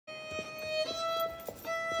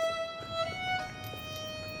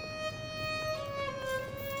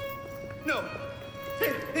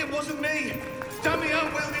wasn't me!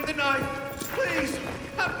 Damian wielded the knife! Please,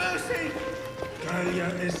 have mercy! Gallia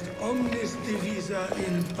est omnis divisa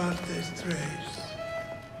in partes tres.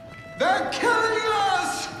 They're killing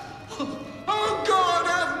us! Oh God,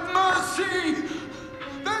 have mercy!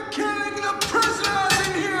 They're killing the prisoners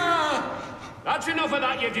in here! That's enough of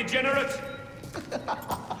that, you degenerate!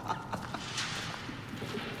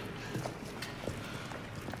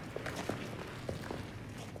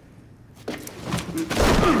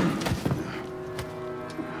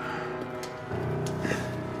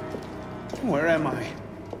 Where am I?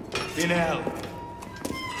 In hell.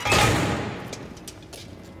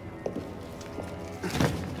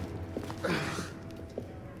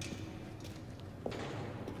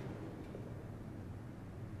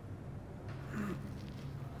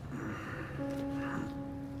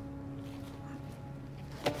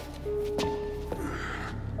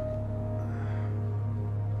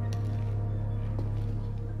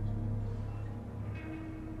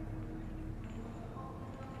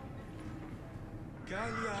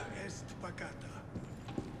 Gallia est pacata.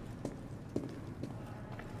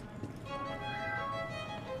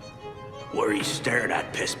 What are you staring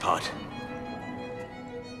at, pisspot?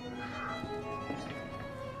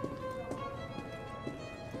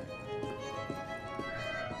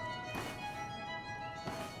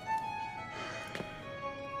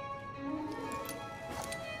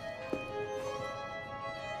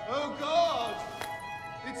 Oh God!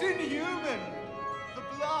 It's inhuman! The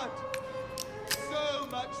blood! So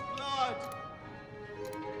much blood!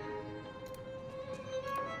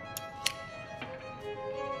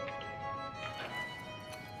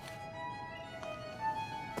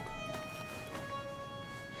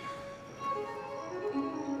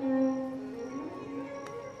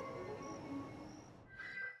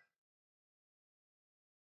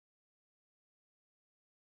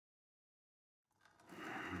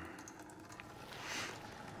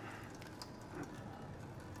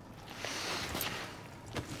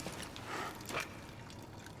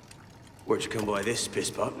 Where'd you come by this,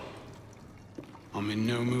 pisspot? I'm in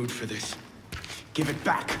no mood for this. Give it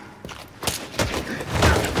back!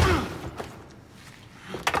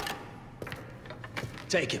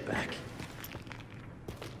 Take it back.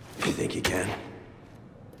 If you think you can.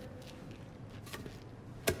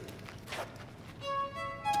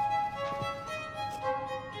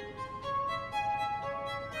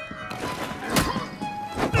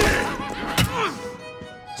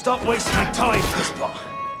 Stop wasting my time, pisspot.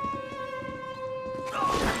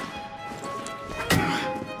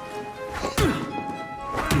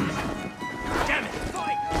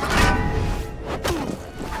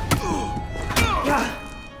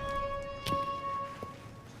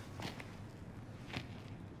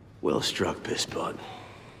 Well struck, pisspot.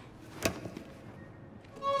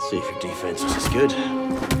 See if your defense was as good.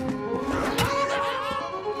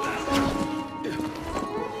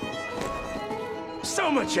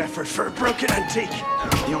 So much effort for a broken antique.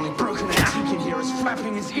 The only broken antique in here is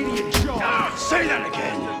flapping his idiot jaw. Say that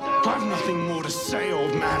again! I've nothing more to say,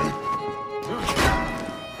 old man.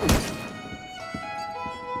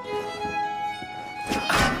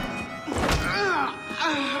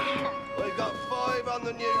 We got 5 on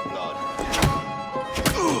the new blood.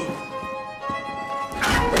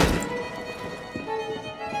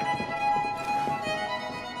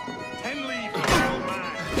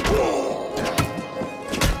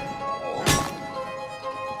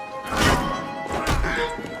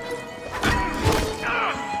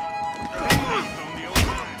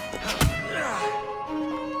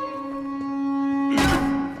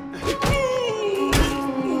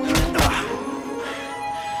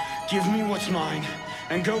 Give me what's mine,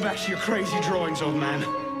 and go back to your crazy drawings, old man.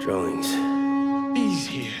 Drawings. He's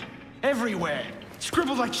here. Everywhere.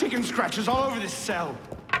 Scribbled like chicken scratches all over this cell.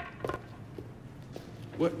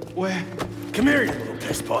 Where? Come here, you little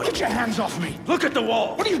pisspot. Get your hands off me! Look at the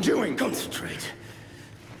wall! What are you doing? Concentrate.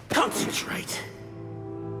 Concentrate.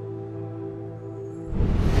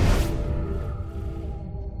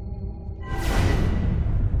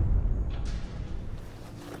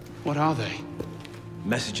 What are they?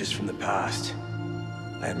 Messages from the past.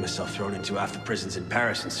 I had myself thrown into half the prisons in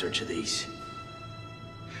Paris in search of these.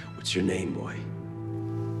 What's your name, boy?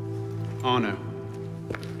 Arno.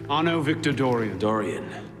 Arno Victor Dorian. Dorian.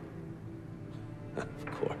 Of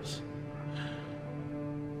course.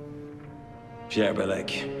 Pierre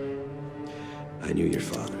Belec. I knew your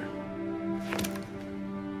father.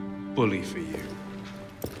 Bully for you.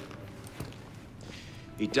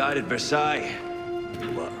 He died at Versailles.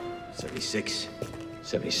 What, 76?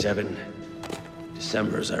 77?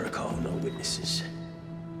 December, as I recall, no witnesses.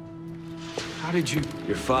 How did you...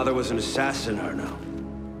 Your father was an assassin, Arno.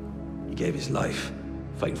 He gave his life,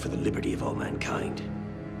 fighting for the liberty of all mankind.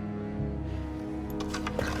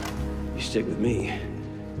 You stick with me,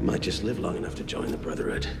 you might just live long enough to join the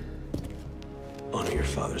Brotherhood. Honor your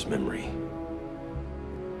father's memory.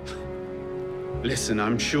 Listen,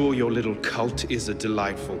 I'm sure your little cult is a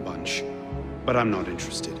delightful bunch, but I'm not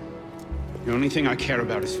interested. The only thing I care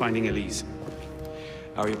about is finding Elise.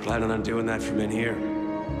 How are you planning on doing that from in here?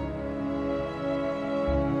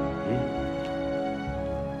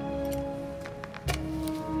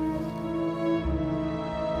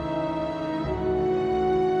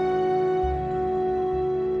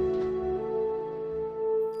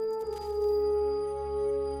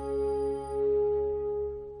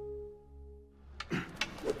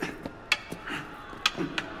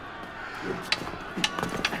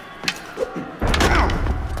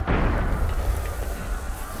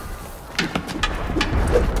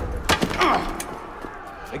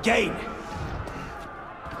 Again!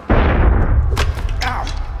 Ow!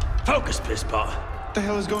 Focus, Pisspot! What the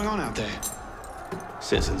hell is going on out there?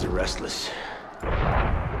 Citizens are restless.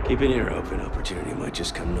 Keep an ear open, opportunity might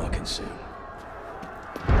just come knocking soon.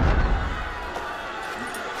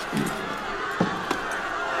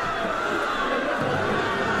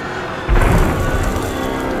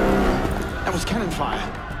 That was cannon fire.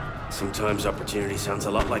 Sometimes opportunity sounds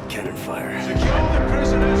a lot like cannon fire. Secure the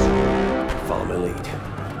prisoners! Follow my lead.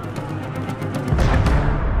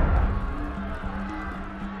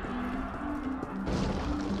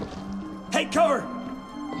 Take cover!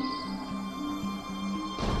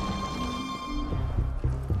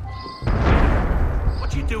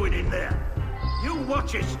 What you doing in there? You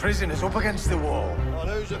watch it! Prisoners up against the wall. On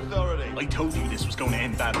whose authority? I told you this was going to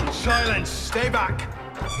end badly. Silence! Stay back!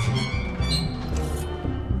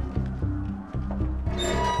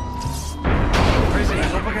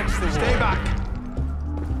 Prisoners up against the wall. Stay back!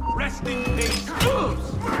 Rest in peace!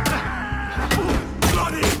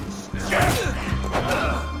 Bloody!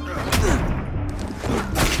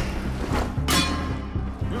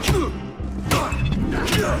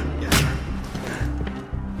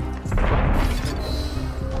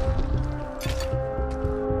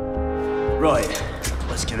 Right,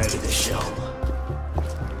 let's get out of this shell.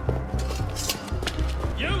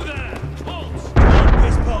 You there! Halt!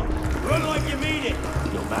 Pisspot, run like you mean it!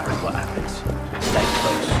 No matter what happens, stay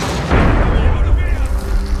close.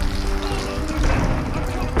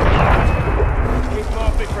 Keep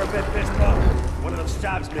off it for a bit, Pisspot. One of them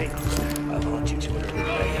stabs me. I want you to intervene.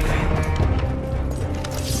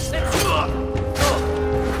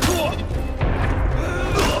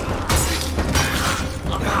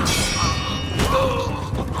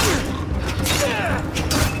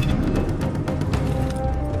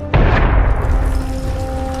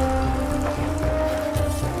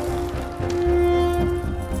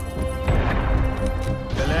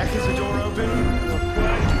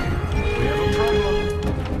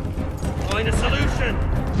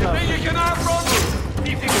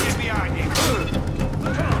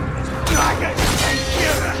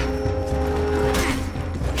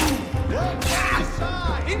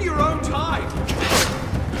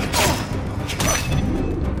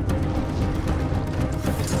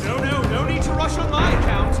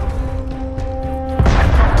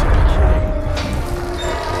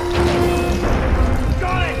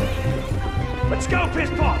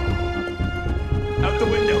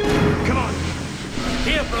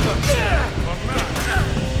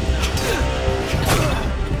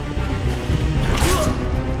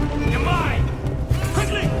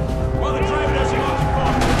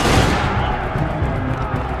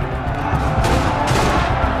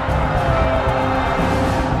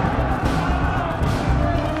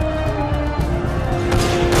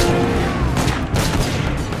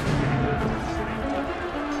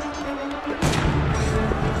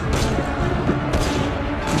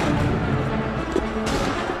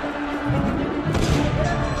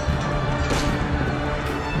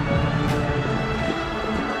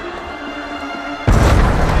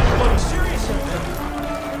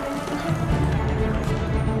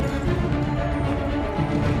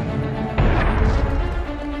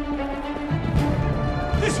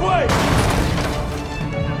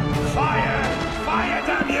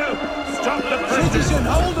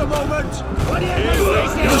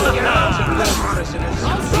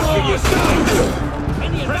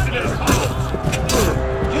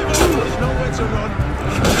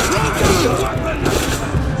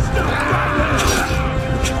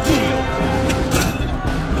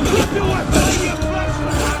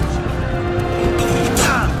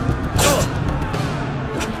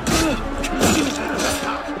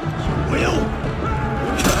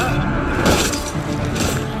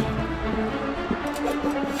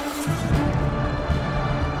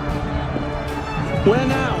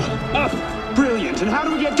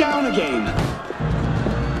 on again.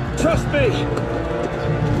 Trust me!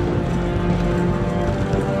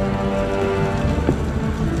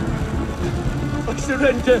 I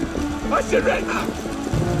surrender! I surrender!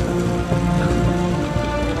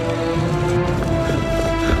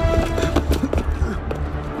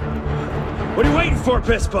 What are you waiting for,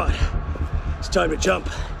 Pisspot? It's time to jump.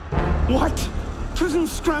 What? Prison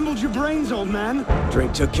scrambled your brains, old man.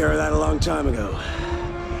 Drink took care of that a long time ago.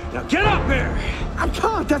 Now get up here! I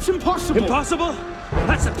can't, that's impossible. Impossible?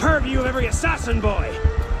 That's the purview of every assassin boy.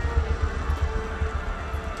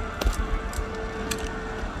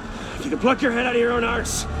 If you can pluck your head out of your own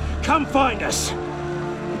arse, come find us.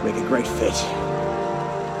 We'd make a great fit.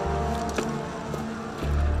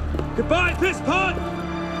 Goodbye, Pisspot!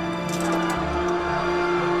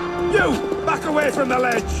 You! Back away from the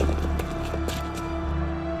ledge!